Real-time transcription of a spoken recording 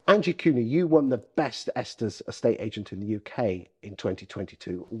Angi Cooney, you won the Best ESTAS Estate Agent in the UK in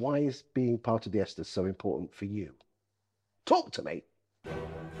 2022. Why is being part of the ESTAS so important for you? Talk to me.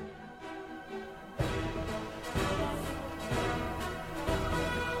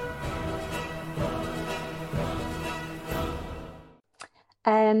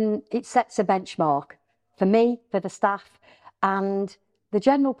 It sets a benchmark for me, for the staff, and the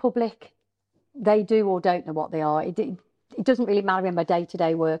general public. They do or don't know what they are. It doesn't really matter in my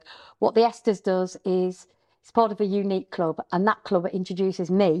day-to-day work. What the ESTAS does is it's part of a unique club, and that club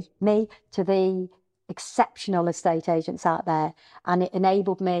introduces me to the exceptional estate agents out there, and it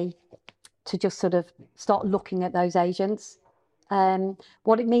enabled me to just sort of start looking at those agents.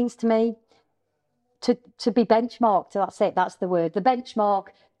 What it means to me, to be benchmarked, that's it, that's the word. The benchmark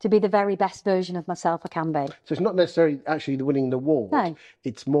to be the very best version of myself I can be. So it's not necessarily actually winning the award. No.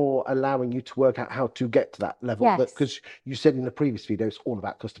 It's more allowing you to work out how to get to that level. Yes. Because you said in the previous video, it's all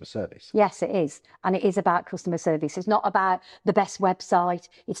about customer service. Yes, it is. And it is about customer service. It's not about the best website.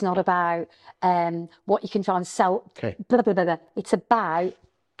 It's not about what you can try and sell. Okay. Blah, blah, blah, blah. It's about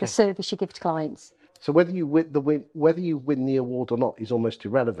the service you give to clients. So whether you win the award or not is almost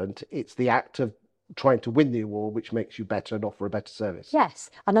irrelevant. It's the act of trying to win the award which makes you better and offer a better service. Yes,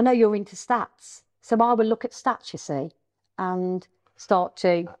 and I know you're into stats, so I will look at stats, you see, and start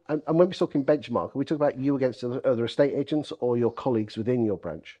to. And when we're talking benchmark, are we talking about you against other estate agents or your colleagues within your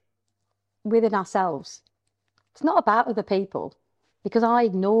branch? Within ourselves. It's not about other people, because I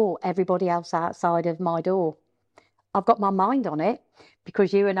ignore everybody else outside of my door. I've got my mind on it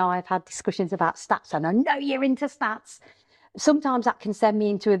because you and I have had discussions about stats, and I know you're into stats. Sometimes that can send me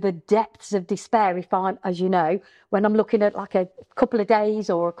into the depths of despair if I'm, as you know, when I'm looking at like a couple of days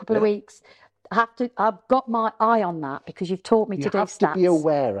or a couple of weeks. I've got my eye on that because you've taught me to do stats. You have to be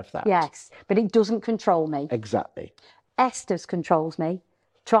aware of that. Yes, but it doesn't control me. Exactly. ESTAS controls me,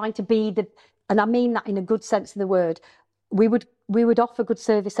 trying to be and I mean that in a good sense of the word. We would offer good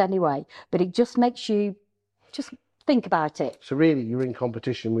service anyway, but it just makes you just think about it. So really, you're in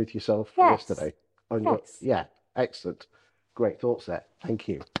competition with yourself yesterday. Yes. Yeah, excellent. Great thoughts there. Thank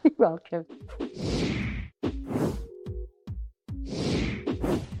you. You're welcome.